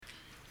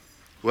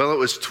Well, it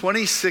was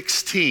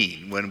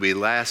 2016 when we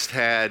last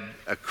had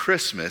a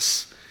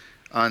Christmas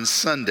on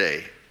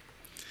Sunday.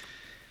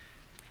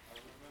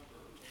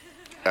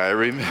 I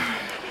remember.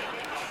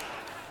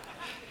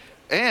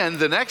 And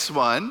the next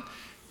one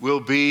will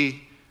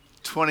be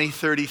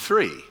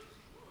 2033.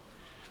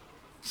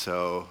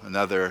 So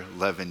another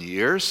 11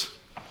 years.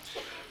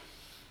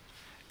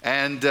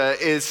 And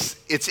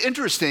it's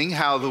interesting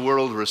how the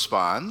world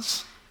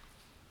responds.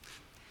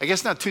 I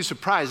guess not too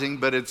surprising,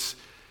 but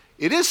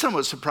it is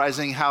somewhat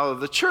surprising how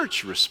the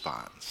church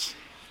responds.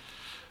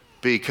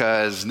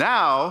 Because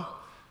now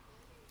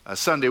a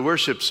Sunday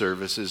worship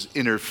service is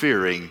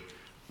interfering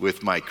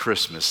with my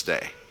Christmas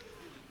day.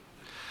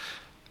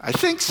 I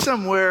think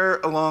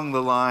somewhere along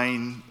the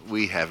line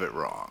we have it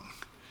wrong.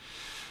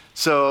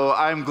 So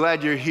I'm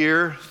glad you're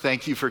here.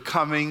 Thank you for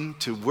coming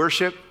to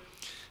worship.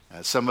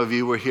 Some of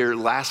you were here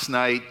last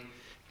night,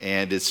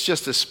 and it's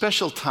just a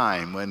special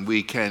time when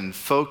we can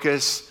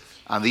focus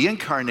on the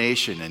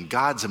incarnation and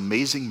God's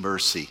amazing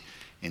mercy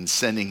in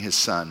sending his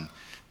Son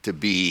to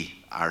be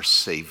our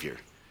Savior.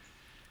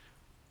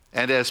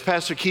 And as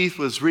Pastor Keith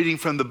was reading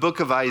from the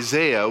book of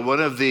Isaiah, one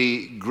of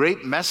the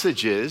great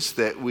messages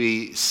that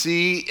we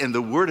see in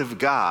the Word of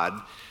God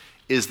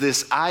is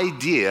this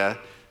idea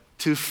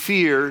to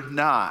fear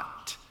not.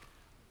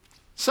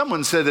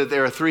 Someone said that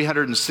there are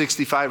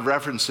 365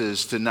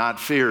 references to not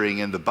fearing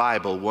in the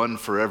Bible, one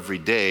for every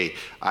day.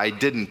 I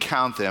didn't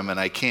count them and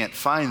I can't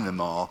find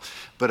them all.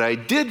 But I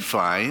did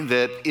find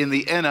that in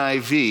the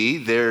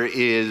NIV there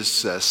is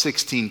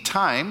 16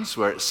 times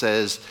where it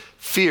says,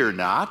 fear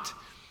not,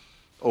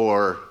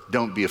 or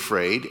don't be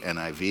afraid,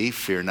 NIV,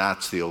 fear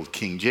not's the old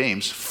King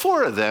James.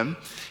 4 of them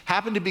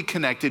happen to be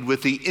connected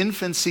with the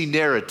infancy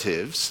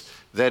narratives,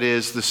 that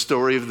is the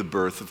story of the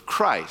birth of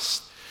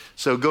Christ.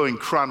 So going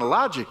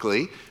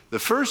chronologically, the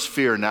first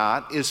fear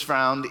not is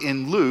found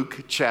in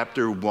Luke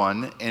chapter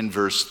 1 and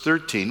verse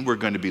 13. We're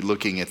going to be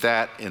looking at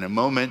that in a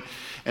moment.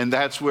 And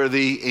that's where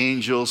the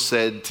angel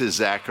said to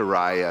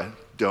Zechariah,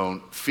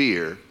 don't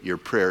fear, your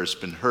prayer's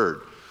been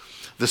heard.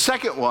 The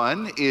second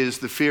one is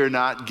the fear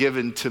not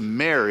given to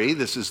Mary.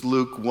 This is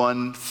Luke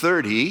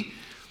 1:30.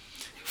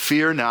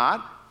 Fear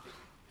not,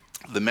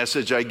 the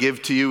message I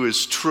give to you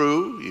is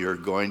true. You're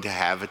going to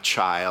have a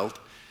child.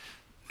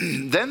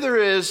 Then there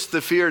is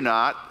the fear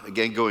not,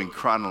 again going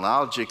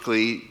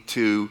chronologically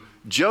to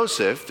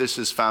Joseph. This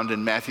is found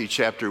in Matthew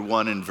chapter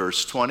 1 and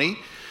verse 20.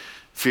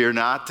 Fear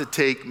not to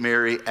take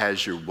Mary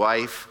as your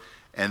wife.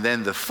 And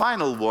then the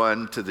final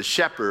one to the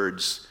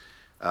shepherds,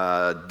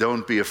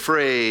 don't be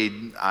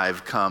afraid,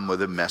 I've come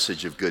with a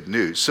message of good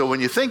news. So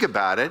when you think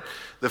about it,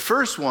 the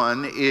first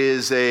one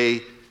is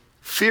a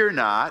fear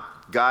not,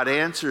 God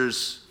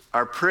answers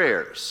our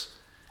prayers.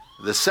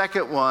 The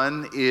second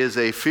one is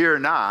a fear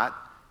not,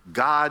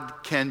 God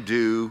can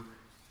do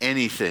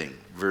anything.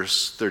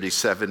 Verse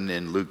 37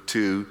 in Luke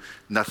 2,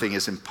 nothing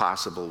is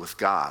impossible with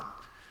God.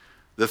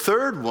 The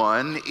third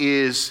one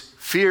is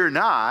fear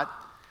not.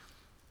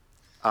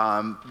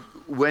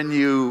 When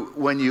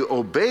you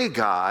obey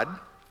God,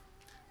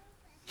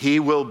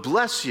 he will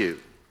bless you.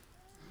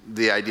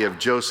 The idea of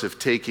Joseph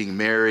taking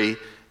Mary,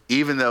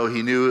 even though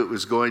he knew it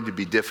was going to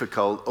be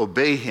difficult,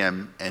 obey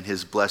him and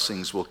his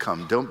blessings will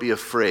come. Don't be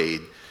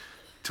afraid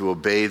to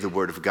obey the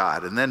word of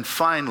God. And then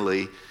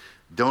finally,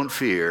 don't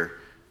fear,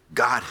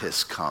 God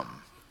has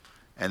come.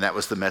 And that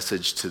was the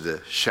message to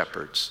the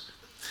shepherds.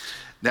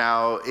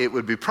 Now, it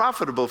would be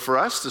profitable for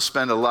us to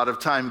spend a lot of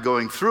time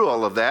going through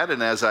all of that.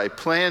 And as I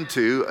planned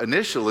to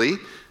initially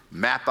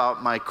map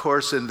out my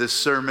course in this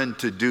sermon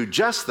to do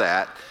just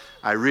that,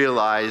 I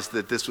realized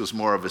that this was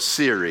more of a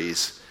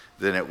series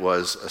than it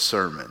was a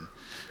sermon.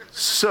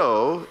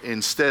 So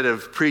instead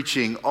of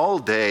preaching all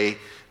day,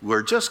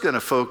 we're just going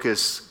to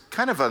focus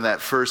kind of on that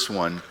first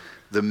one,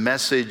 the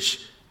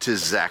message to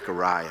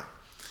Zechariah.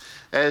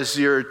 As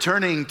you're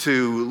turning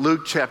to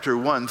Luke chapter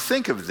 1,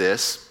 think of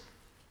this,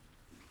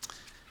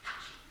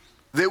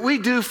 that we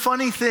do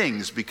funny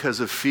things because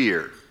of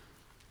fear,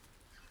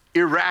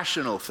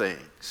 irrational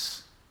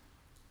things.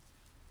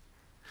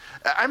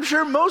 I'm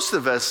sure most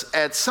of us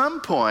at some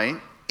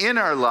point in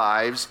our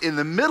lives, in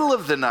the middle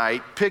of the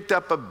night, picked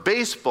up a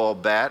baseball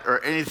bat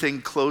or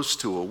anything close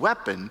to a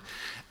weapon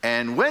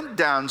and went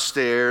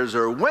downstairs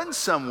or went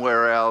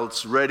somewhere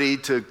else ready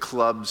to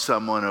club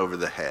someone over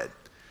the head.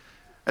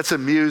 That's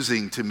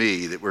amusing to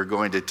me that we're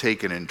going to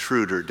take an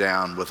intruder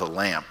down with a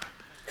lamp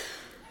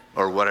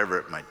or whatever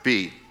it might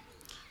be.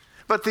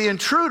 But the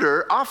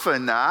intruder,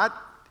 often not,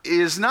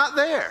 is not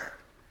there.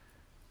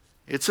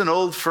 It's an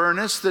old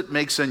furnace that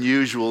makes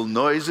unusual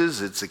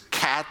noises. It's a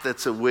cat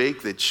that's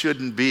awake that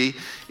shouldn't be.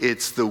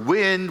 It's the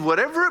wind,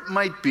 whatever it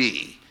might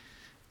be.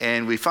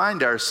 And we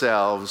find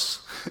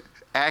ourselves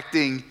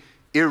acting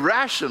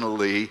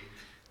irrationally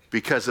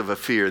because of a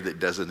fear that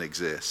doesn't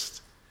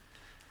exist.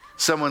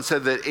 Someone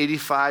said that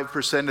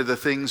 85% of the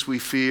things we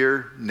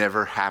fear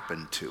never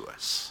happen to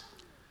us.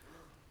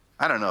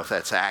 I don't know if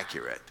that's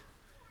accurate.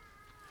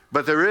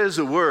 But there is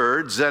a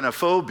word,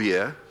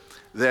 xenophobia,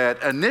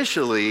 that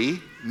initially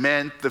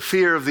meant the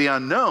fear of the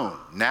unknown.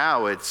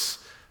 Now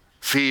it's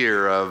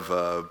fear of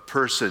a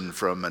person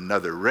from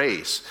another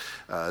race.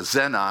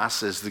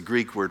 Xenos is the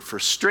Greek word for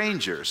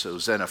stranger. So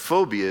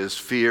xenophobia is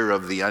fear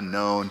of the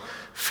unknown,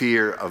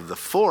 fear of the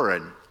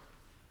foreign.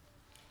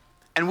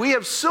 And we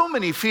have so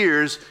many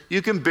fears,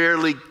 you can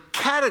barely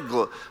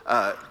catalog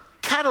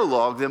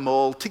them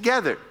all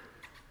together.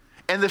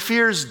 And the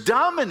fears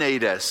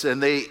dominate us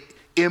and they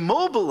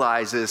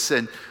immobilize us.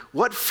 And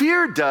what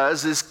fear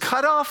does is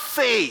cut off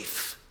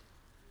faith.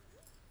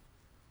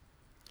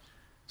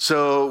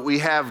 So we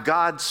have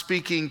God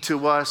speaking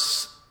to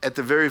us at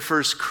the very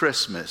first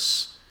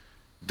Christmas.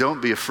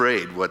 Don't be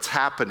afraid. What's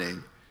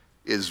happening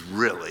is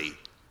really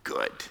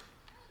good.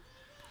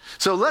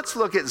 So let's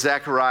look at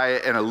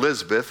Zechariah and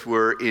Elizabeth.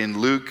 We're in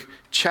Luke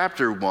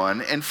chapter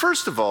 1. And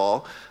first of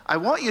all, I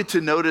want you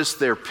to notice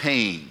their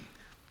pain.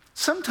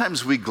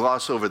 Sometimes we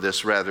gloss over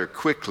this rather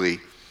quickly.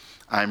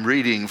 I'm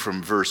reading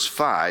from verse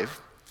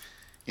 5.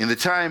 In the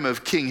time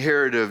of King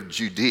Herod of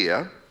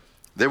Judea,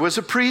 there was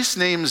a priest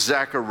named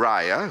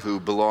Zechariah who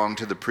belonged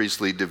to the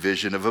priestly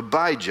division of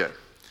Abijah.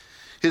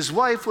 His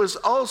wife was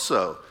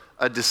also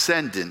a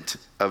descendant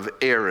of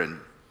Aaron.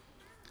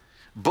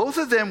 Both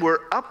of them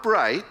were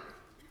upright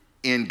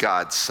in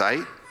God's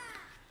sight,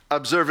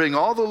 observing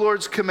all the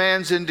Lord's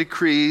commands and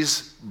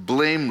decrees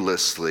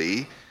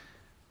blamelessly,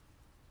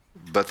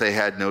 but they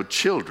had no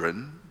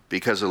children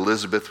because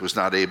Elizabeth was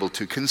not able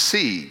to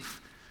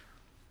conceive,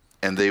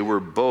 and they were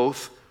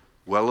both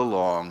well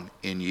along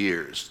in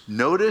years.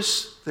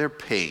 Notice their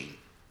pain.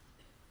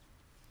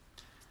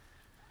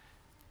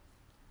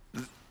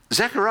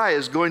 Zechariah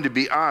is going to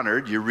be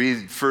honored, you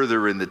read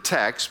further in the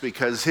text,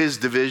 because his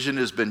division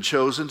has been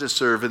chosen to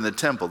serve in the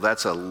temple.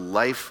 That's a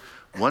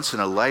once in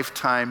a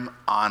lifetime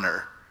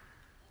honor.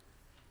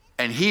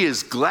 And he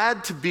is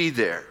glad to be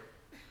there.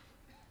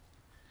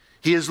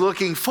 He is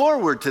looking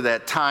forward to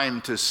that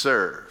time to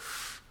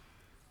serve.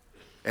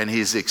 And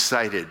he's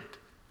excited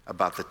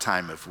about the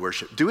time of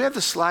worship. Do we have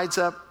the slides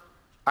up?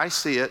 I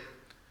see it.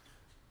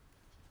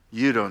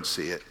 You don't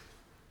see it.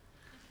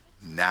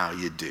 Now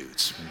you do.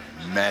 It's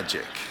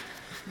magic.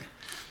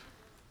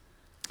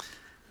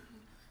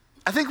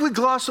 I think we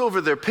gloss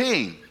over their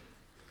pain.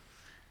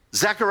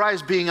 Zechariah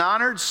is being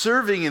honored,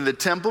 serving in the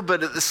temple,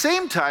 but at the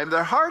same time,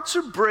 their hearts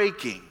are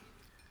breaking.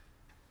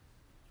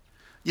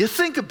 You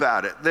think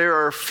about it.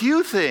 There are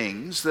few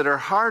things that are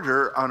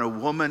harder on a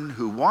woman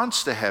who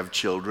wants to have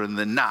children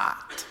than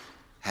not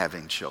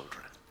having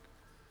children.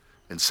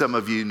 And some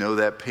of you know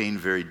that pain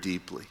very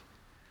deeply.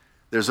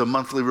 There's a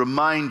monthly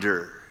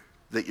reminder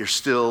that you're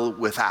still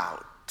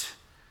without,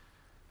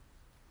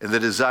 and the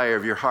desire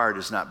of your heart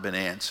has not been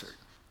answered.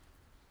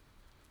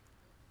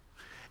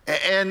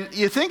 And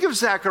you think of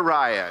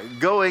Zechariah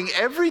going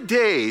every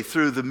day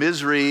through the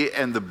misery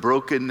and the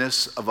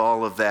brokenness of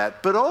all of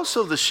that, but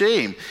also the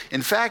shame.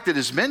 In fact, it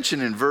is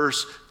mentioned in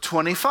verse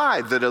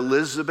 25 that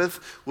Elizabeth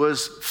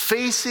was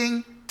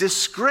facing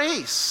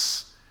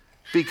disgrace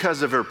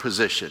because of her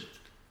position.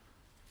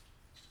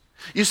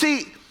 You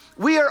see,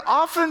 we are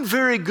often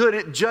very good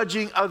at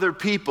judging other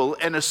people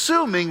and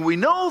assuming we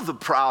know the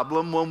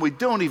problem when we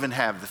don't even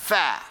have the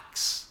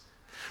facts.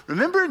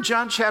 Remember in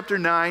John chapter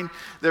 9,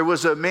 there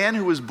was a man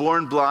who was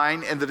born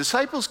blind, and the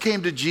disciples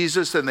came to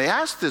Jesus and they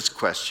asked this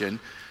question: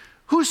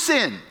 who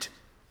sinned?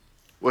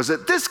 Was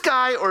it this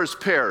guy or his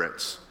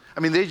parents?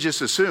 I mean, they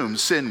just assumed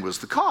sin was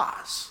the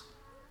cause,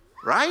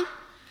 right?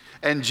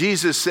 And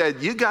Jesus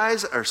said, you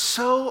guys are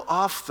so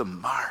off the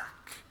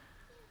mark.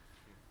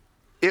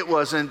 It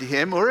wasn't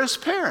him or his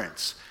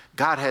parents.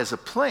 God has a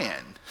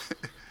plan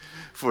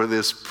for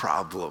this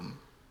problem.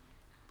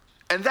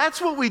 And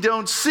that's what we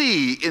don't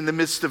see in the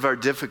midst of our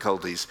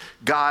difficulties.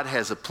 God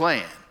has a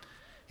plan.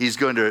 He's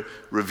going to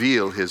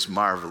reveal his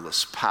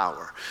marvelous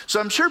power. So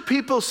I'm sure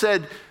people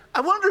said,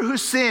 I wonder who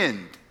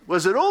sinned.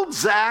 Was it old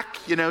Zach?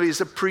 You know, he's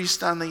a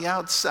priest on the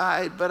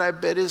outside, but I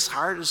bet his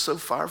heart is so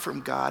far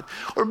from God.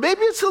 Or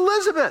maybe it's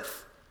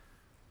Elizabeth.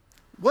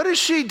 What has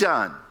she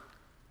done?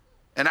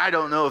 And I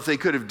don't know if they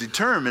could have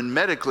determined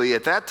medically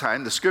at that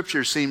time. The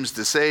scripture seems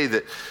to say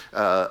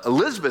that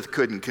Elizabeth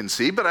couldn't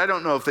conceive, but I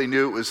don't know if they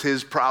knew it was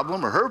his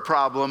problem or her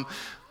problem.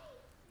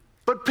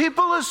 But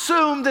people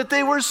assumed that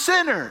they were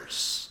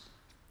sinners.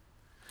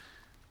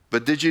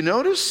 But did you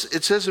notice?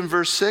 It says in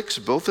verse 6,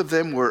 both of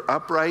them were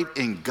upright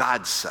in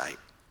God's sight.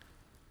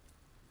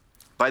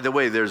 By the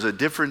way, there's a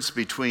difference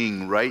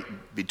between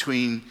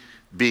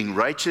being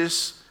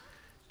righteous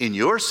in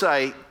your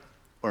sight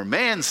or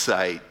man's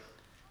sight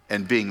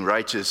and being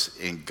righteous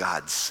in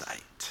God's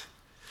sight.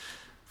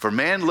 For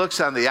man looks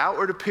on the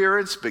outward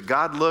appearance, but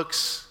God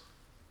looks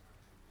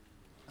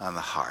on the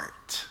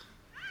heart.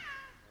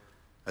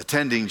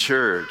 Attending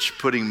church,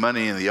 putting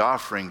money in the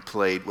offering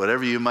plate,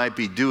 whatever you might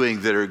be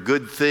doing that are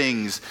good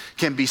things,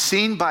 can be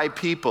seen by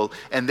people,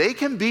 and they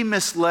can be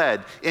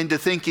misled into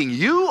thinking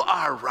you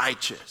are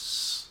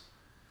righteous.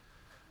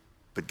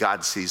 But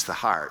God sees the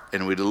heart.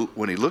 And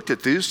when he looked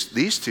at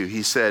these two,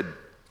 he said,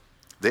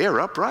 they are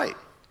upright.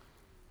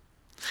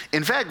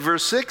 In fact,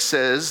 verse 6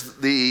 says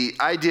the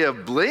idea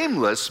of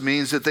blameless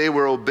means that they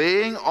were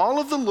obeying all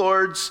of the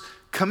Lord's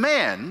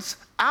commands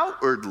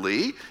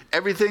outwardly,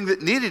 everything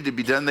that needed to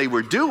be done, they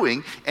were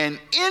doing, and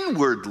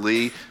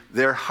inwardly,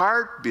 their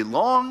heart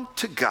belonged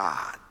to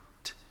God.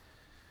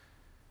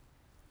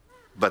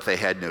 But they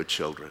had no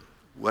children.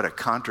 What a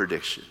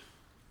contradiction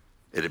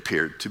it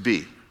appeared to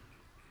be.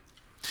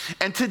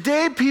 And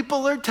today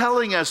people are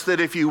telling us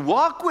that if you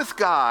walk with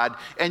God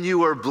and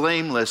you are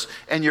blameless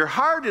and your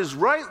heart is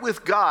right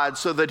with God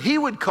so that he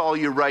would call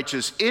you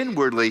righteous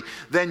inwardly,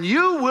 then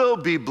you will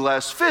be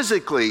blessed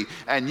physically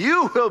and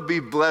you will be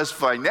blessed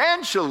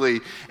financially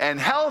and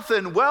health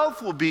and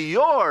wealth will be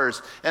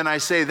yours. And I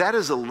say that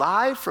is a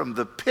lie from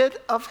the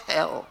pit of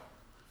hell.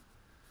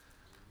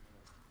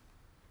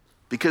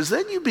 Because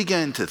then you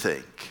begin to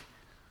think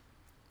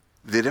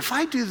that if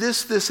I do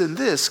this, this, and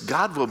this,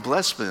 God will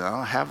bless me and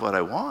I'll have what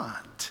I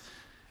want.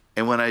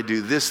 And when I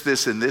do this,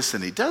 this, and this,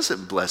 and he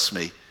doesn't bless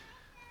me,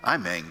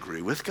 I'm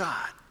angry with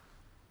God.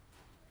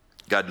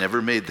 God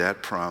never made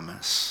that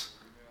promise.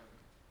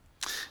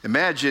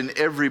 Imagine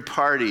every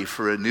party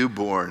for a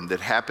newborn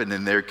that happened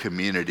in their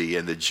community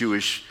and the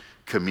Jewish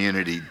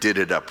community did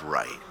it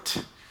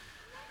upright.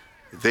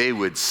 They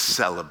would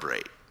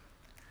celebrate.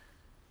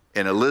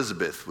 And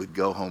Elizabeth would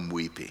go home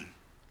weeping.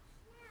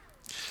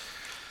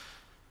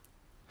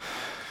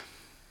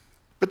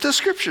 But the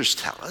scriptures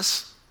tell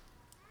us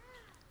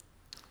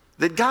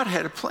that God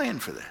had a plan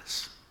for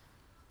this.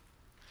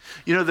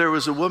 You know, there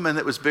was a woman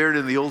that was buried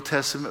in the Old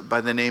Testament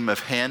by the name of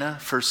Hannah,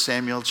 1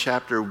 Samuel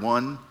chapter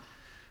 1,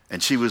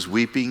 and she was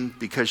weeping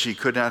because she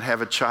could not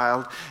have a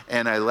child.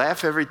 And I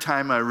laugh every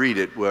time I read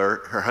it, where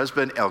her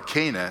husband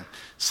Elkanah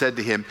said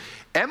to him,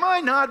 "Am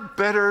I not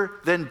better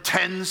than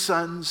 10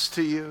 sons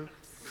to you?"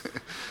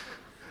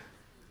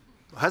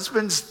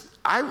 Husbands,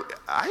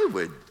 I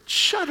would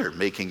shudder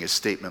making a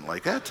statement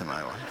like that to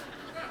my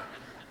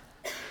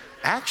wife.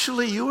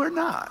 Actually, you are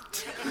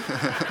not.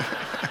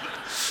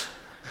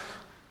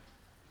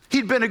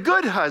 He'd been a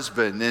good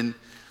husband,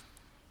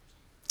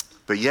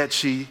 but yet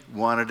she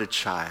wanted a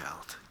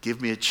child.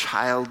 Give me a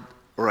child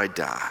or I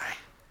die.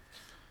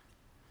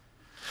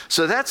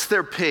 So that's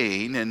their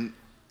pain, and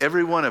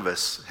every one of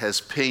us has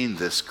pain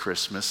this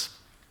Christmas.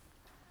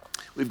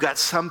 We've got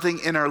something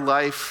in our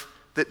life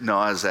that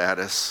gnaws at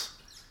us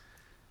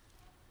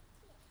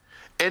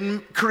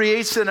and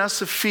creates in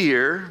us a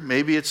fear.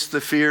 Maybe it's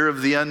the fear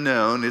of the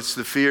unknown. It's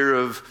the fear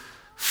of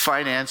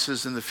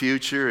finances in the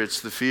future. It's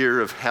the fear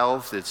of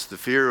health. It's the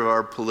fear of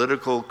our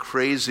political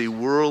crazy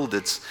world.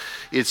 It's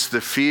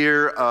the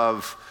fear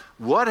of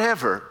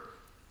whatever.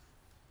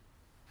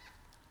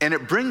 And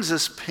it brings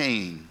us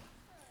pain.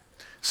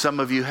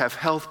 Some of you have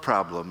health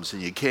problems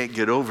and you can't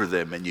get over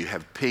them and you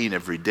have pain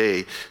every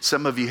day.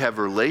 Some of you have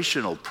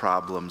relational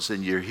problems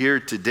and you're here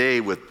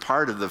today with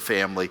part of the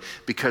family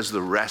because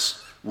the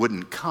rest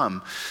wouldn't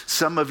come.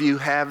 Some of you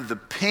have the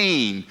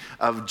pain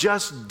of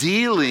just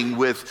dealing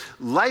with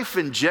life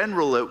in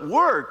general at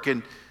work,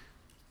 and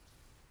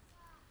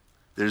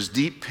there's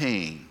deep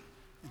pain.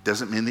 It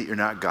doesn't mean that you're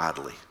not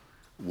godly.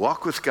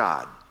 Walk with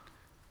God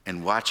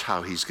and watch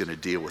how he's going to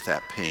deal with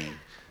that pain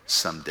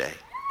someday.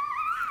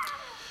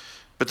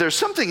 But there's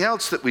something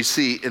else that we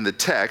see in the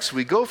text.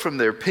 We go from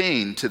their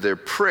pain to their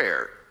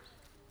prayer.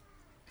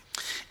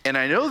 And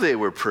I know they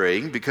were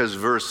praying because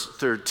verse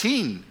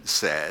 13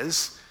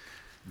 says,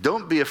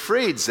 "Don't be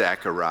afraid,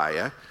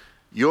 Zechariah.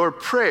 Your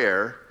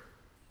prayer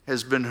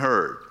has been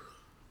heard."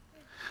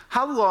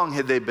 How long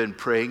had they been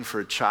praying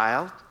for a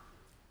child?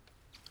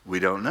 We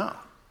don't know.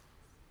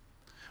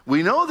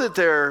 We know that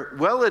they're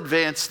well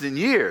advanced in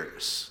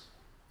years.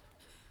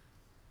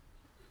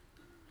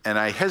 And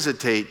I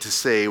hesitate to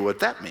say what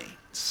that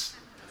means.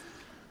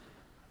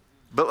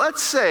 But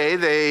let's say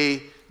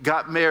they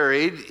got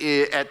married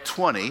at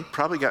 20,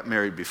 probably got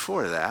married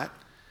before that.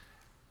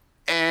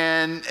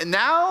 And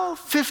now,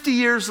 50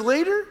 years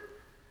later,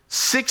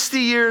 60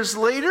 years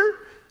later,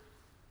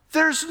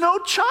 there's no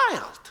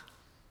child.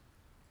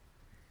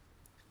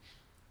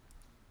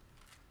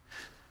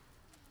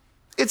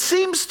 It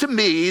seems to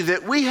me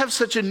that we have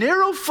such a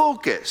narrow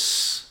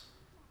focus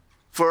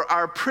for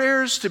our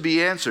prayers to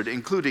be answered,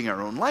 including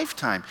our own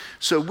lifetime.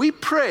 So we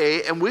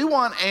pray and we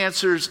want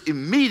answers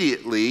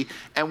immediately,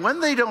 and when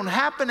they don't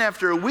happen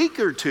after a week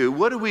or two,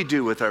 what do we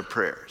do with our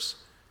prayers?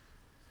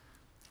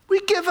 We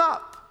give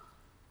up.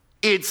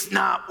 It's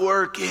not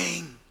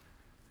working.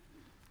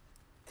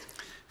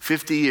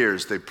 50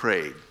 years they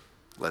prayed,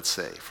 let's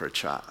say, for a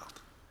child.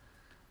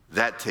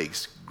 That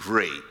takes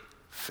great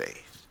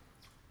faith.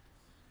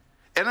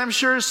 And I'm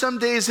sure some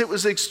days it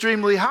was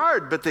extremely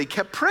hard, but they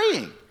kept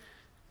praying.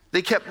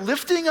 They kept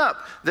lifting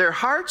up their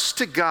hearts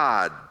to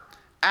God,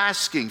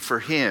 asking for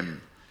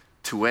him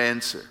to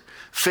answer.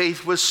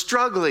 Faith was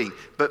struggling,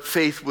 but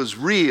faith was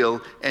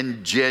real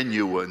and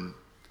genuine.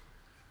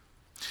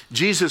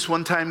 Jesus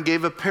one time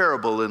gave a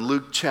parable in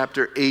Luke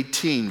chapter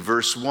 18,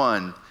 verse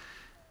 1.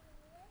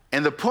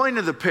 And the point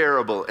of the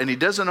parable, and he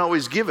doesn't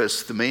always give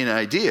us the main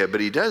idea,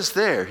 but he does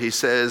there. He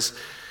says,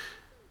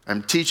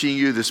 I'm teaching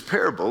you this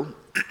parable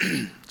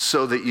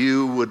so that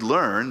you would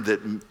learn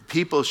that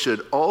people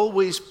should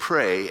always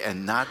pray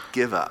and not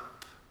give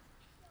up.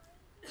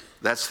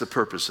 That's the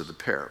purpose of the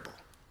parable.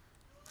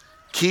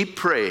 Keep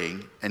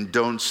praying and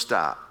don't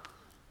stop.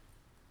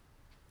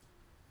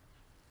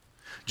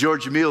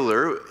 George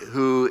Mueller,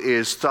 who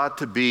is thought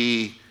to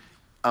be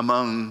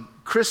among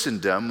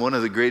Christendom one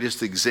of the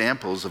greatest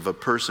examples of a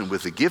person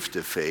with a gift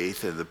of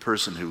faith and the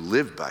person who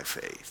lived by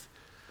faith.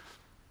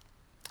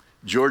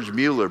 George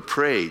Mueller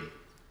prayed,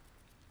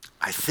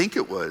 I think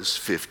it was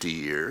 50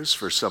 years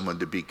for someone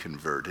to be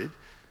converted,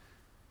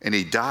 and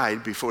he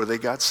died before they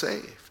got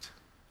saved.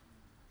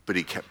 But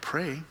he kept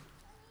praying.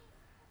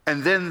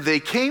 And then they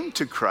came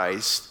to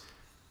Christ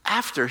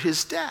after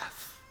his death.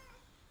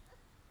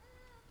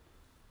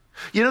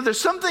 You know, there's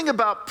something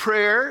about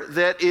prayer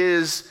that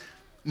is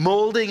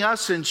molding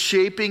us and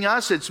shaping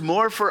us. It's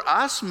more for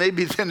us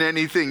maybe than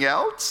anything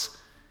else.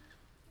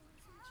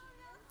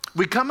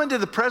 We come into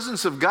the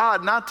presence of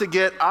God not to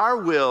get our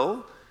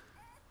will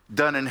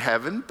done in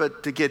heaven,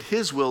 but to get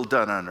his will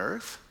done on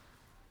earth.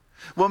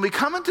 When we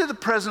come into the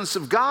presence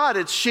of God,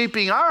 it's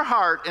shaping our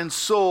heart and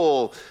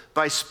soul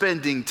by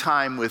spending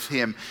time with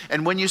him.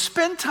 And when you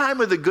spend time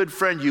with a good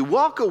friend, you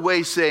walk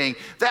away saying,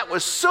 that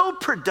was so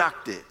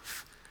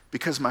productive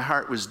because my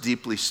heart was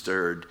deeply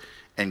stirred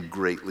and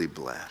greatly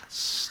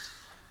blessed.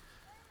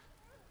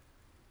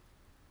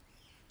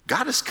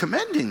 God is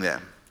commending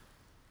them.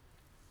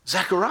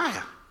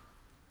 Zechariah,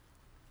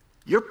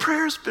 your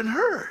prayer's been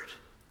heard.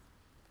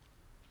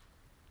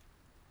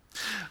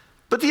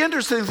 But the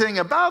interesting thing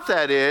about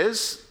that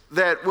is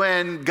that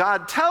when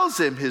God tells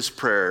him his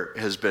prayer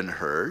has been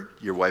heard,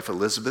 your wife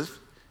Elizabeth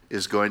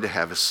is going to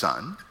have a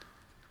son,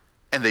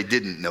 and they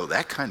didn't know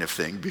that kind of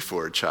thing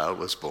before a child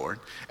was born,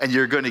 and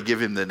you're going to give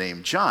him the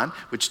name John,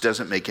 which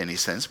doesn't make any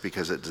sense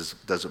because it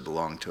doesn't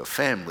belong to a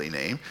family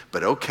name,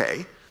 but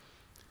okay.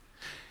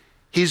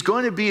 He's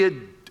going to be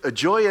a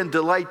joy and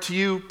delight to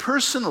you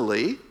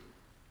personally,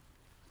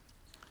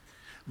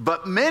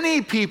 but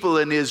many people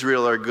in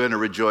Israel are going to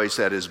rejoice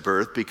at his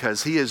birth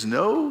because he's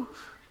none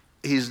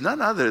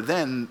other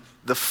than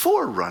the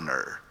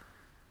forerunner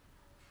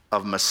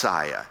of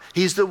Messiah.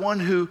 He's the one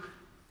who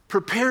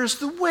prepares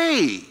the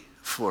way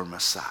for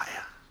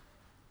Messiah.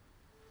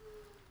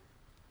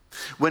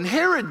 When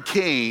Herod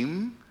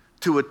came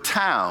to a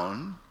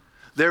town,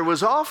 there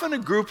was often a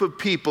group of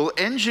people,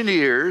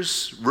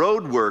 engineers,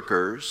 road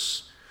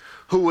workers,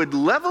 who would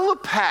level a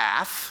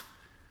path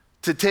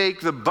to take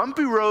the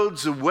bumpy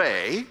roads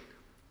away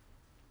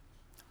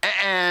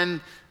and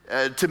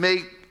to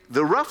make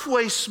the rough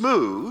way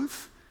smooth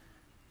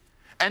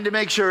and to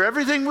make sure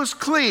everything was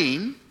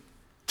clean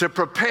to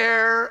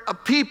prepare a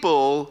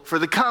people for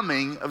the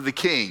coming of the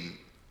king.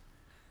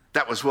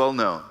 That was well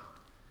known.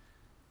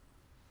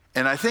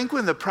 And I think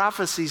when the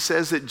prophecy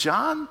says that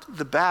John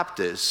the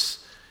Baptist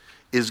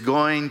is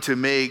going to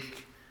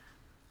make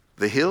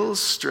the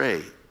hills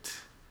straight,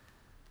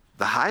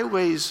 the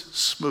highways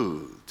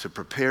smooth to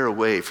prepare a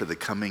way for the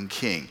coming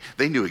king,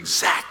 they knew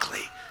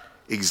exactly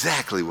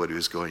what he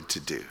was going to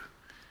do.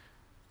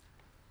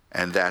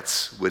 And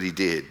that's what he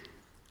did.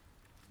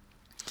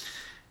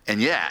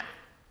 And yet,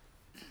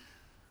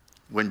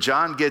 when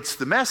John gets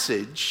the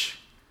message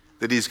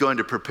that he's going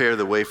to prepare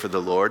the way for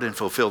the Lord and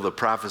fulfill the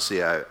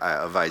prophecy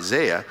of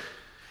Isaiah,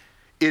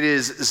 it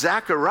is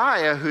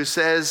Zechariah who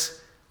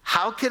says,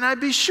 how can I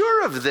be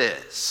sure of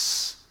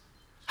this?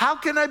 How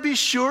can I be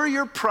sure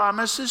your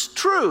promise is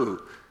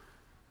true?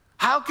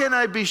 How can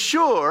I be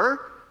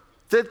sure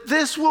that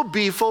this will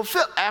be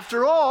fulfilled?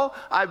 After all,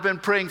 I've been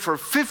praying for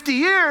 50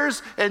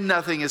 years and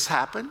nothing has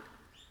happened.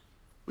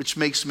 Which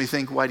makes me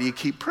think, why do you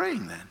keep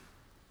praying then?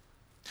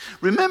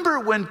 Remember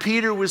when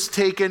Peter was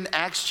taken,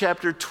 Acts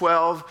chapter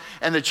 12,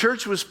 and the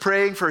church was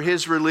praying for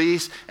his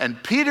release,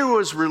 and Peter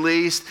was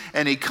released,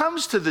 and he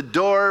comes to the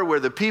door where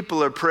the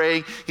people are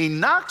praying. He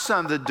knocks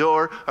on the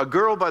door. A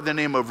girl by the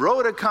name of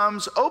Rhoda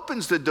comes,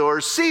 opens the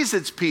door, sees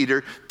it's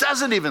Peter,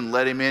 doesn't even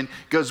let him in,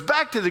 goes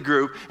back to the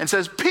group and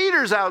says,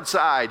 Peter's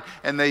outside.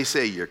 And they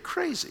say, you're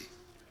crazy.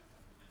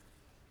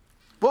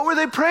 What were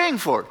they praying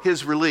for?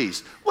 His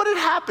release. What had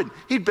happened?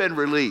 He'd been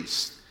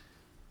released.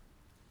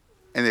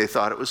 And they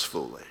thought it was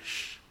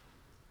foolish.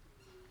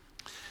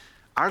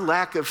 Our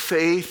lack of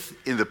faith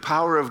in the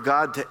power of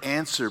God to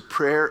answer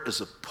prayer is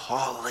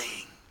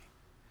appalling.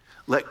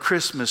 Let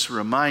Christmas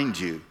remind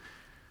you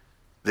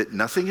that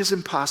nothing is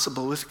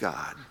impossible with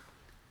God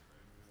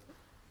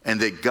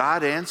and that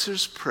God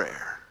answers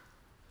prayer.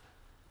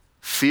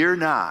 Fear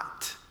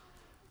not,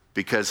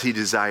 because he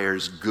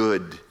desires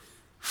good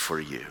for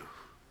you.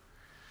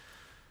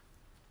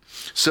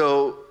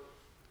 So,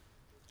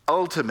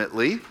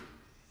 ultimately,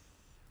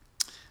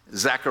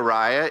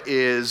 Zechariah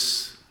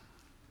is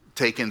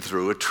taken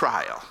through a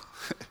trial.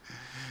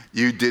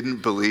 You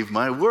didn't believe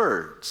my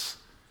words.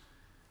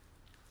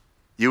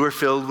 You were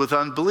filled with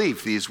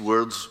unbelief. These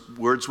words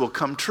will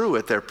come true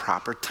at their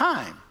proper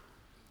time.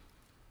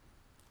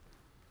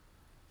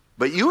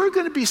 But you are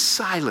going to be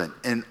silent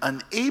and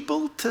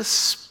unable to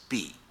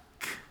speak.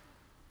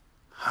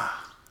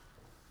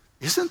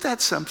 Isn't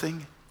that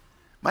something?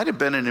 Might have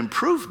been an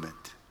improvement.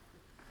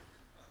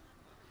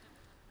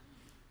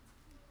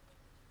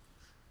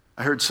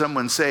 I heard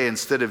someone say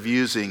instead of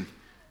using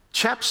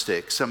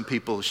chapstick, some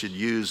people should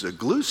use a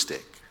glue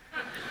stick.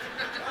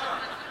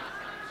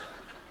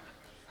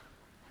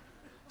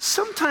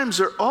 sometimes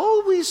are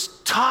always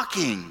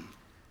talking,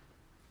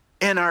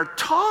 and our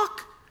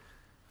talk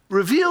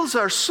reveals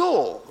our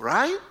soul,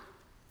 right?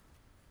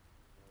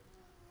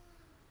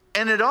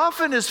 And it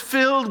often is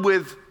filled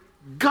with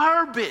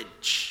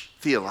garbage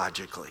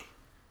theologically,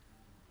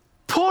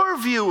 poor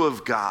view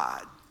of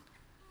God,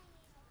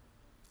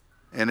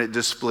 and it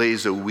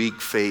displays a weak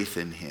faith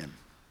in him.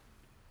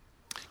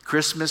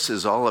 Christmas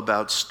is all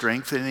about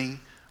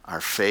strengthening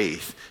our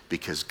faith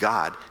because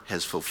God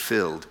has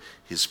fulfilled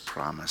his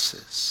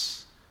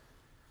promises.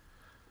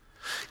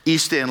 E.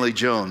 Stanley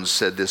Jones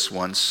said this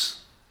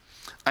once: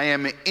 I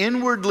am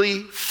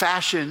inwardly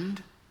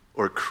fashioned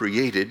or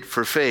created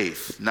for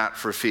faith, not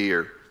for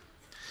fear.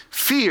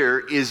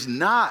 Fear is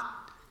not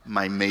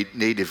my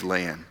native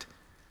land.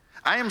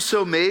 I am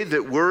so made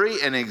that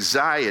worry and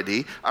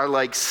anxiety are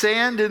like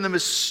sand in the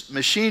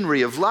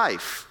machinery of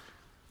life,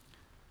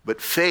 but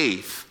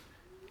faith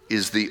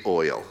is the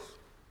oil.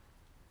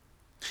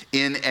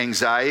 In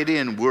anxiety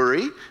and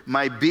worry,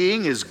 my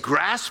being is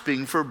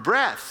grasping for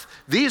breath.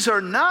 These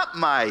are not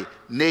my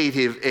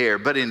native air,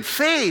 but in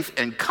faith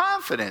and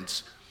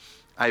confidence,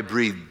 I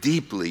breathe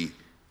deeply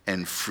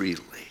and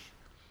freely.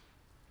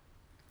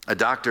 A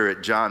doctor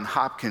at Johns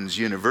Hopkins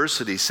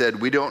University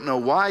said, we don't know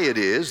why it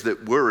is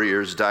that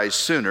worriers die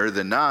sooner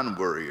than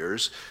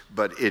non-worriers,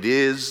 but it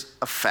is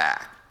a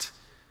fact.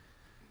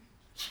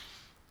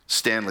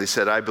 Stanley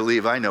said, I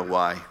believe I know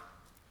why.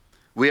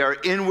 We are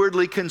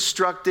inwardly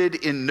constructed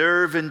in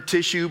nerve and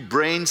tissue,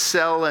 brain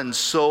cell and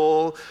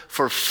soul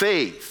for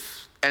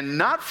faith and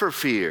not for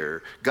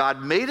fear.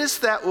 God made us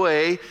that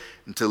way,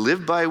 and to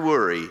live by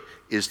worry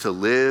is to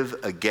live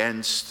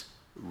against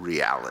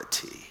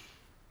reality.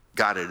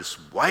 God has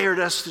wired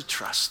us to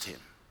trust him.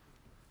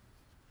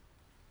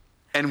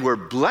 And we're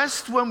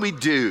blessed when we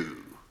do,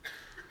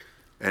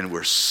 and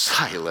we're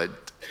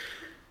silent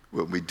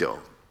when we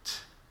don't.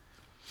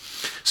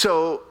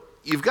 So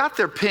you've got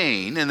their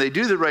pain, and they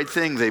do the right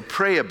thing, they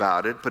pray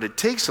about it, but it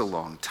takes a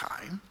long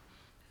time,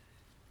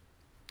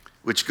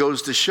 which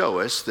goes to show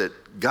us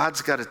that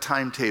God's got a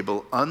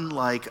timetable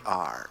unlike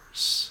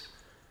ours.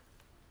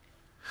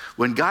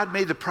 When God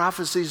made the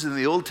prophecies in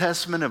the Old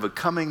Testament of a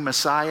coming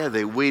Messiah,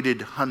 they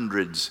waited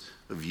hundreds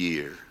of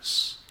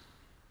years.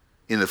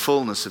 In the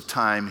fullness of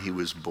time, he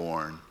was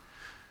born.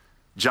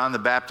 John the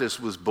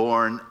Baptist was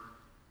born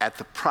at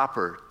the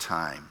proper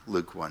time,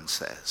 Luke 1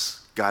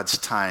 says. God's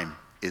time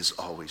is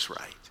always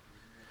right.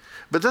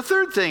 But the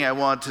third thing I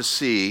want to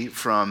see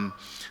from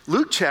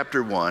Luke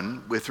chapter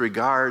 1 with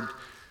regard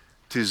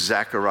to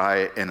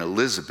Zechariah and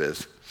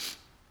Elizabeth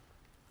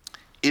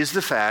is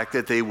the fact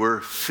that they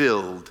were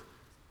filled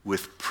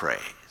with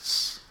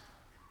praise.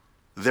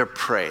 Their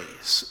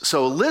praise.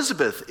 So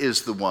Elizabeth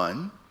is the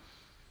one,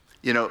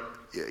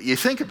 you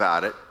think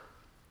about it,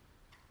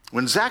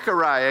 when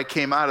Zechariah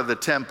came out of the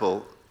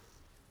temple,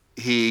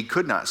 he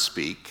could not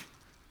speak.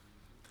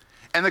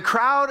 And the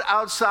crowd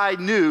outside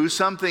knew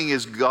something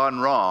has gone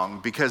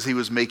wrong because he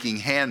was making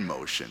hand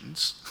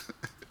motions.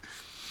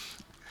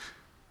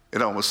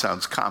 It almost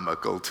sounds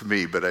comical to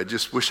me, but I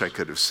just wish I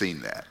could have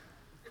seen that.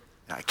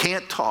 I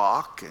can't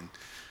talk, and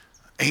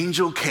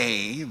angel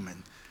came,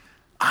 and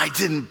I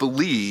didn't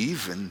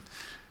believe, and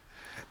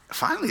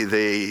finally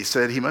they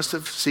said he must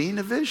have seen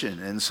a vision.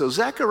 And so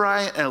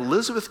Zechariah and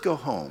Elizabeth go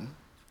home,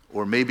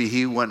 or maybe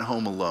he went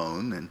home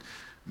alone and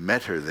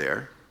met her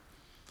there.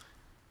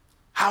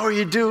 How are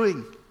you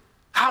doing?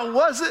 How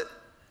was it?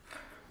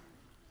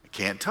 I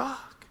can't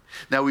talk.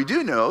 Now we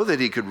do know that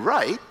he could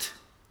write,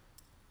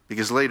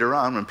 because later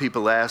on when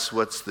people asked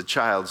what's the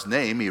child's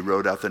name, he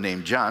wrote out the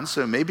name John,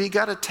 so maybe he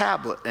got a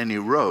tablet and he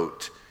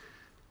wrote,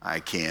 I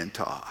can't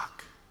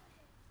talk,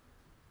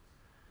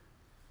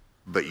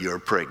 but you're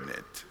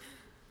pregnant.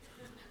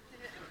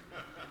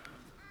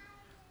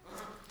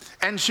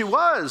 And she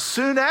was.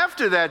 Soon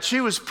after that,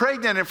 she was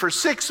pregnant, and for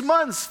 6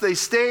 months they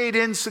stayed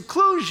in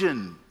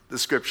seclusion, the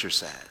scripture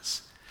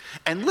says.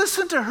 And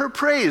listen to her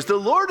praise. The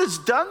Lord has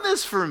done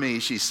this for me,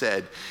 she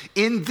said.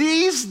 In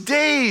these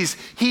days,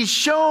 he's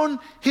shown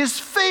his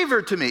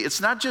favor to me. It's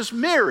not just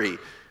Mary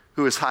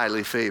who is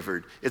highly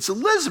favored. It's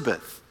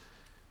Elizabeth,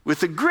 with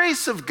the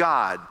grace of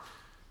God,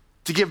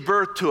 to give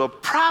birth to a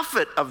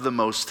prophet of the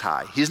Most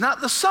High. He's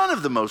not the son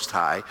of the Most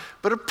High,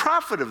 but a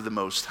prophet of the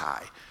Most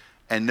High.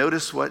 And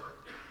notice what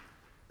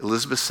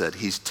Elizabeth said.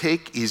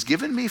 He's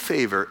given me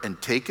favor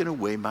and taken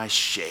away my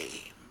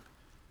shame.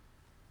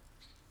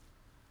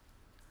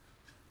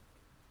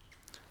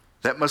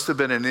 That must have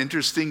been an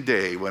interesting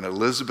day when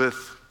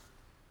Elizabeth,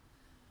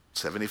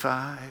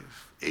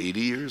 75, 80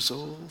 years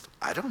old,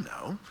 I don't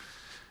know,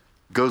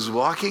 goes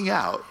walking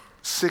out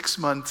 6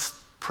 months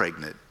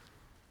pregnant.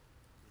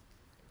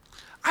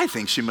 I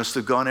think she must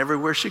have gone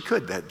everywhere she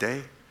could that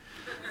day.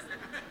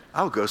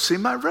 I'll go see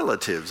my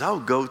relatives. I'll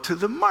go to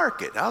the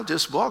market. I'll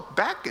just walk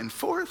back and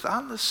forth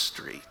on the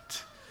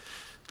street,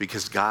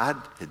 because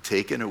God had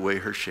taken away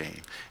her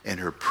shame, and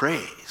her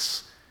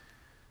praise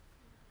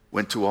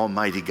went to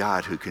Almighty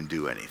God who can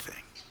do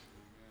anything.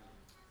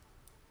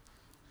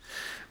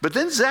 But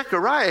then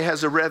Zechariah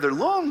has a rather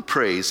long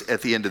praise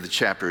at the end of the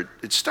chapter.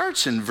 It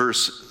starts in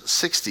verse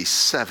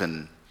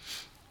 67.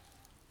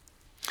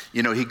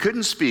 You know, he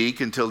couldn't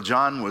speak until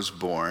John was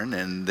born,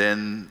 and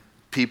then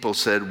people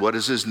said, "What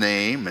is his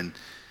name?" And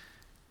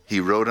he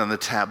wrote on the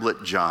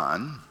tablet,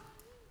 John.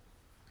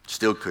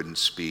 Still couldn't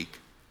speak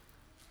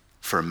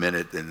for a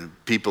minute, and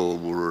people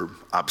were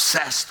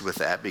obsessed with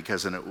that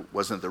because it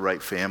wasn't the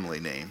right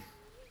family name.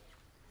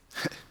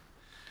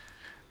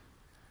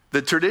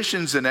 The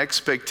traditions and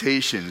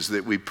expectations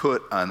that we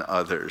put on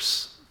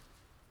others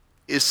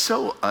is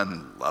so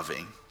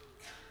unloving.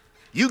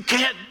 You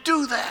can't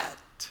do that.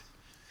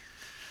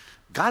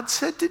 God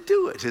said to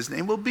do it. His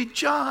name will be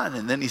John.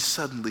 And then he's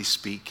suddenly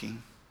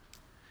speaking.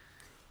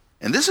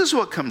 And this is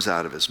what comes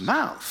out of his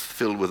mouth,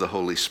 filled with the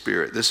Holy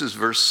Spirit. This is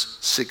verse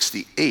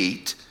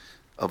 68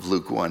 of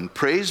Luke 1.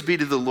 Praise be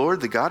to the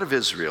Lord, the God of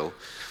Israel,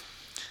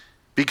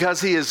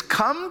 because he has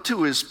come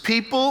to his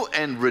people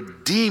and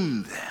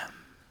redeemed them.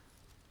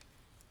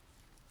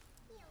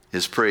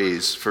 His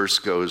praise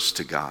first goes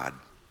to God.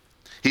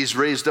 He's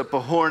raised up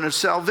a horn of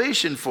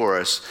salvation for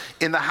us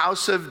in the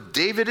house of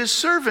David his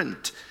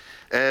servant,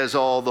 as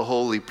all the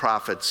holy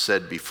prophets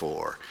said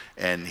before.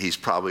 And he's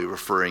probably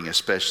referring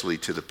especially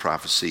to the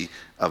prophecy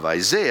of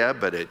Isaiah,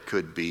 but it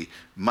could be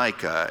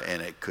Micah,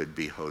 and it could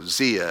be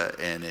Hosea,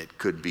 and it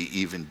could be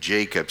even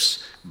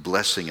Jacob's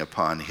blessing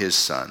upon his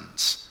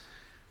sons.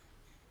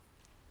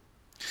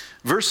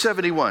 Verse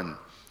 71.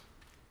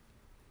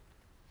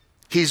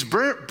 He's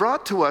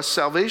brought to us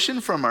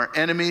salvation from our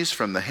enemies,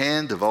 from the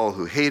hand of all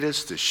who hate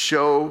us, to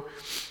show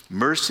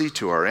mercy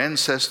to our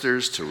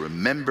ancestors, to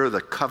remember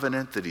the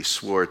covenant that he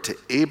swore to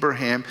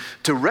Abraham,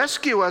 to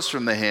rescue us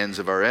from the hands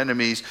of our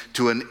enemies,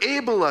 to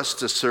enable us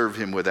to serve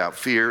him without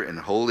fear in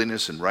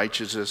holiness and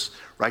righteousness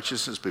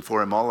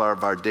before him all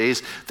of our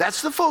days.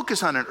 That's the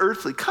focus on an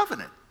earthly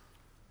covenant.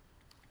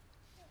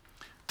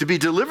 To be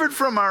delivered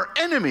from our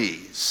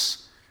enemies,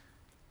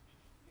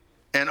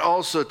 and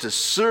also to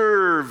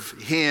serve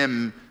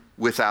him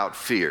without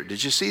fear.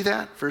 Did you see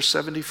that? Verse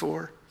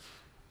 74.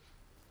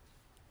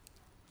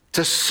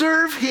 To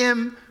serve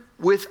him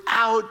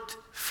without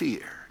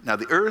fear. Now,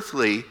 the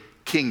earthly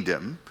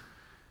kingdom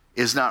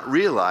is not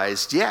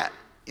realized yet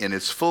in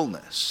its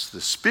fullness. The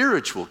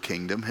spiritual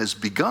kingdom has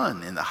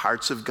begun in the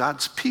hearts of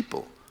God's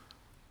people.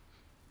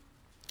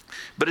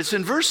 But it's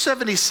in verse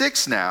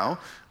 76 now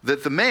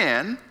that the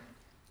man,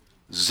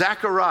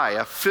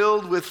 Zechariah,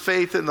 filled with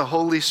faith in the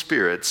Holy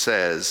Spirit,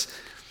 says,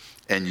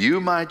 "And you,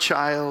 my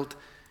child,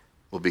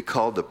 will be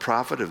called the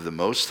prophet of the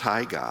Most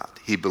High God."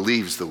 He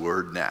believes the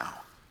word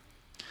now.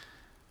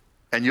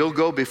 "And you'll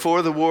go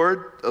before the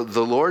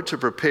Lord to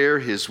prepare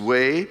his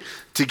way,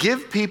 to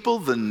give people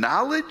the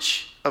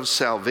knowledge of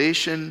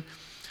salvation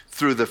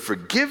through the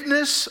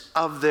forgiveness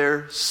of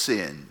their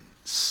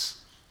sins,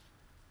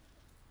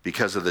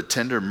 because of the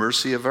tender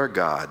mercy of our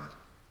God,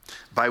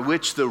 by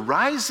which the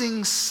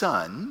rising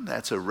sun,"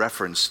 that's a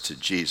reference to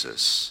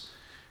Jesus,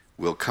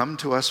 "will come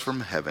to us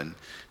from heaven,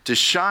 to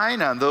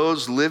shine on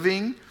those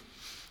living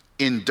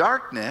in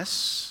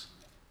darkness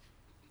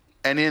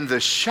and in the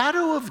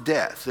shadow of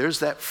death." There's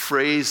that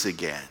phrase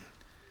again,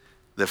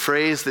 the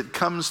phrase that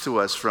comes to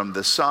us from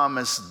the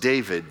psalmist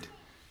David.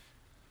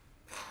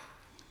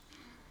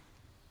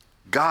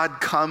 God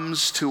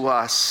comes to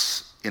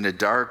us in a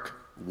dark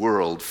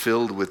world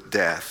filled with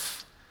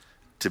death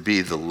to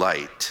be the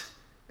light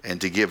and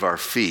to give our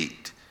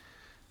feet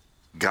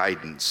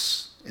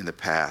guidance in the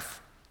path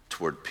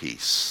toward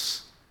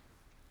peace.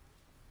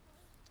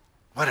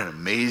 What an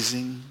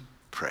amazing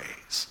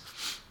praise.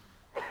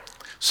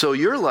 So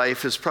your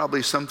life is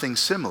probably something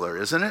similar,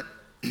 isn't it?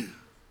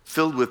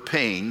 Filled with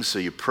pain, so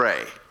you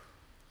pray.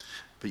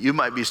 But you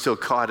might be still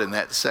caught in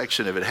that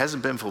section of it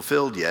hasn't been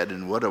fulfilled yet,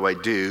 and what do I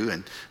do?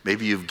 And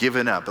maybe you've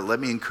given up, but let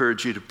me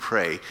encourage you to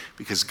pray,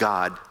 because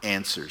God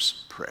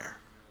answers prayer.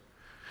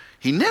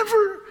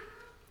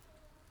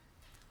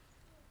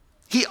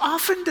 He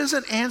often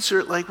doesn't answer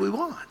it like we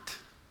want.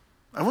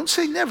 I won't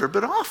say never,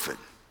 but often.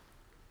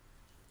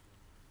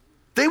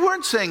 They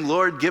weren't saying,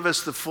 "Lord, give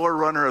us the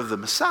forerunner of the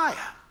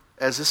Messiah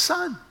as a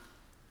son.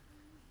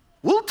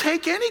 We'll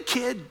take any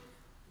kid."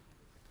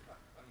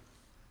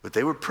 But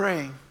they were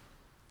praying.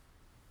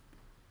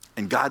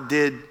 And God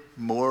did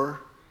more,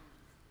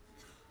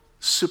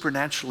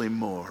 supernaturally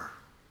more,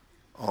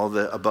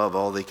 above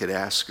all they could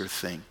ask or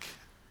think.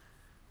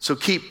 So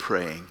keep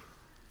praying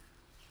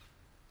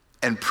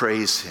and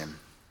praise him.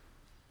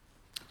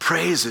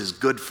 Praise is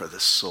good for the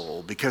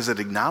soul because it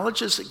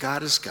acknowledges that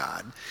God is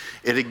God.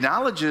 It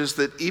acknowledges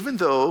that even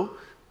though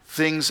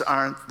things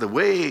aren't the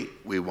way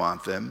we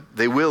want them,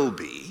 they will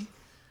be.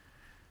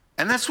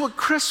 And that's what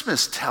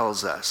Christmas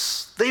tells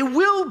us. They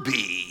will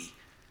be.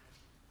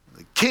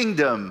 The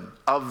kingdom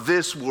of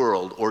this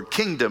world, or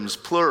kingdoms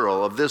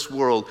plural of this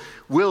world,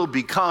 will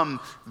become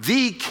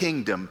the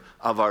kingdom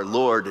of our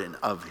Lord and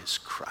of his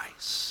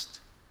Christ.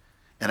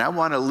 And I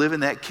want to live in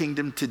that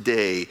kingdom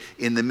today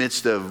in the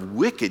midst of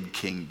wicked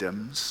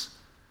kingdoms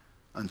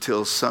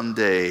until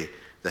someday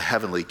the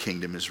heavenly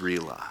kingdom is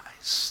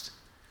realized.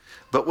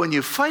 But when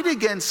you fight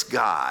against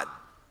God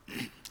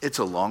It's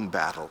a long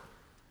battle.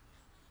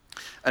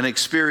 An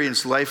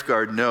experienced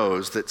lifeguard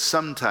knows that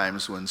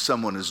sometimes when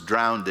someone is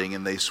drowning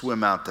and they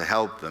swim out to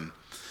help them,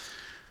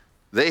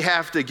 they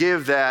have to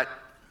give that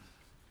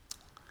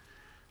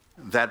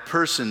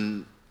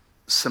person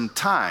some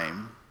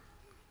time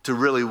to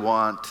really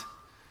want,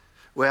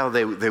 well,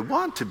 they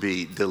want to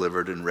be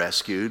delivered and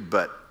rescued,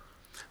 but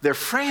they're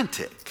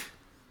frantic.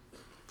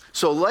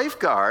 So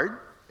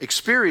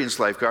experienced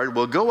lifeguard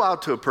will go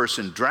out to a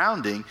person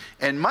drowning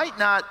and might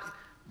not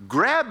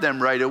grab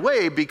them right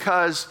away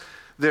because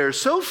they're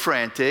so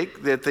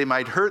frantic that they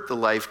might hurt the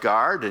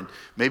lifeguard and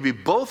maybe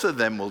both of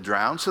them will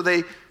drown. So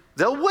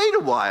they'll wait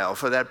a while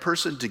for that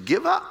person to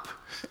give up.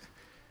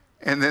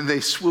 And then they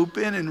swoop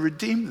in and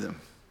redeem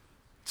them,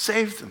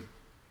 save them,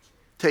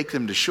 take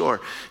them to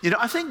shore.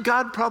 I think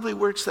God probably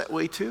works that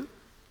way too.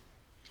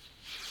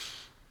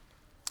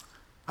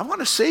 I want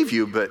to save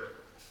you, but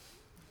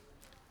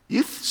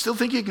you still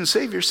think you can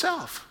save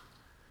yourself.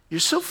 You're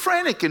so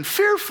frantic and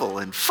fearful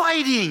and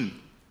fighting.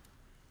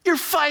 You're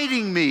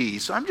fighting me,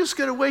 so I'm just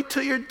going to wait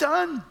till you're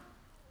done.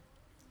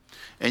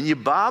 And you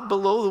bob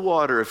below the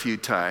water a few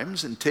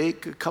times and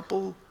take a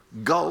couple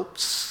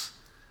gulps.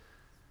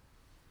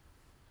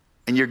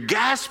 And you're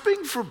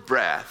gasping for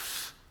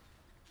breath.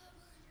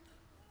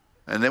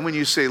 And then when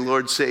you say,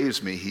 Lord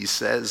saves me, he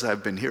says,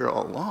 I've been here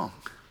all along.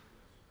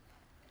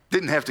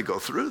 Didn't have to go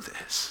through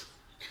this.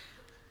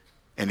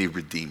 And he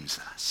redeems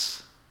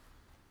us.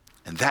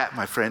 And that,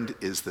 my friend,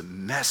 is the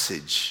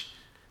message,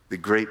 the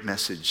great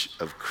message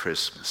of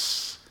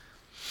Christmas.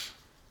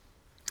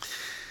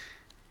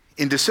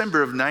 In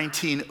December of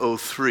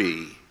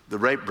 1903, the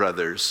Wright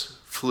brothers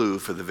flew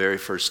for the very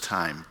first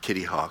time,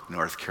 Kitty Hawk,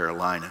 North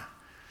Carolina.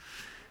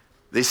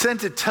 They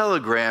sent a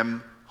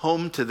telegram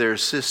home to their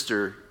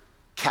sister,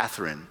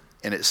 Catherine,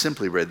 and it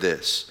simply read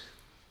this: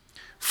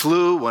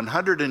 flew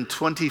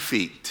 120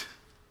 feet.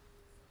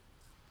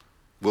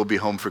 We'll be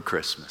home for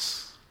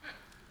Christmas.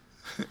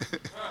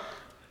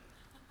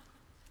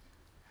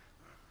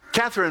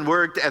 Catherine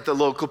worked at the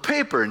local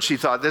paper, and she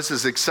thought, this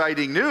is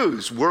exciting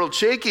news,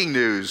 world-shaking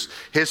news,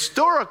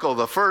 historical,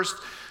 the first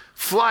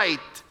flight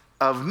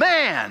of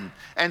man.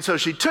 And so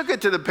she took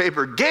it to the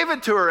paper, gave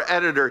it to her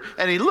editor,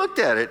 and he looked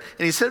at it,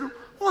 and he said,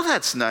 well,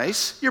 that's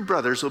nice. Your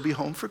brothers will be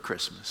home for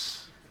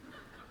Christmas.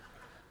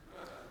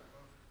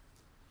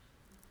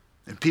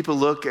 And people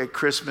look at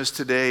Christmas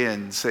today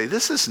and say,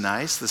 this is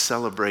nice, the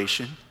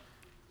celebration.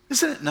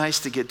 Isn't it nice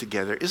to get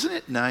together? Isn't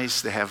it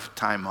nice to have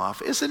time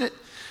off? Isn't it?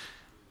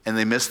 And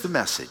they miss the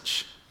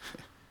message.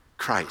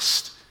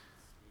 Christ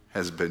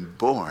has been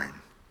born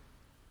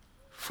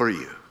for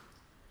you.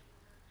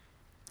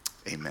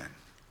 Amen.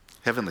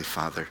 Heavenly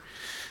Father,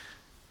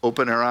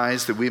 open our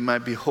eyes that we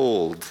might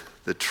behold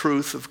the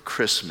truth of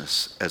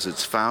Christmas as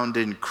it's found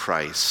in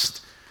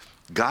Christ,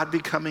 God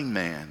becoming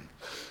man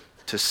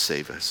to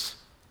save us.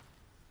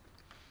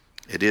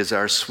 It is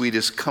our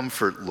sweetest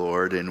comfort,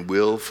 Lord, and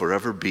will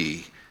forever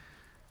be,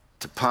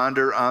 to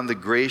ponder on the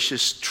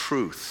gracious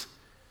truth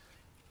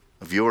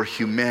of your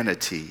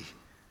humanity.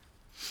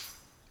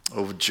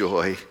 Oh,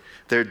 joy.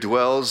 There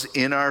dwells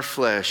in our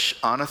flesh,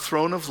 on a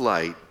throne of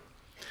light,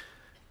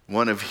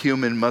 one of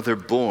human mother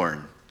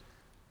born,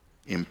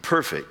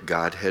 imperfect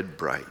Godhead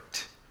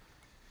bright.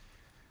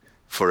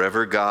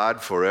 Forever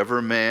God,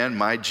 forever man,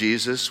 my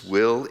Jesus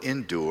will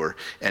endure,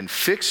 and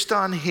fixed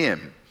on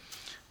him,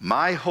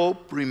 my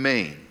hope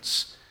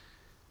remains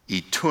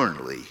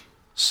eternally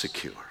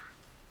secure.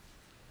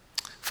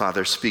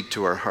 Father, speak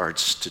to our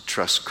hearts to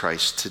trust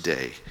Christ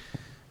today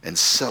and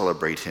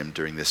celebrate him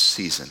during this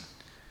season.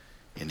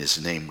 In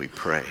his name we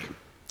pray.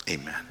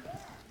 Amen.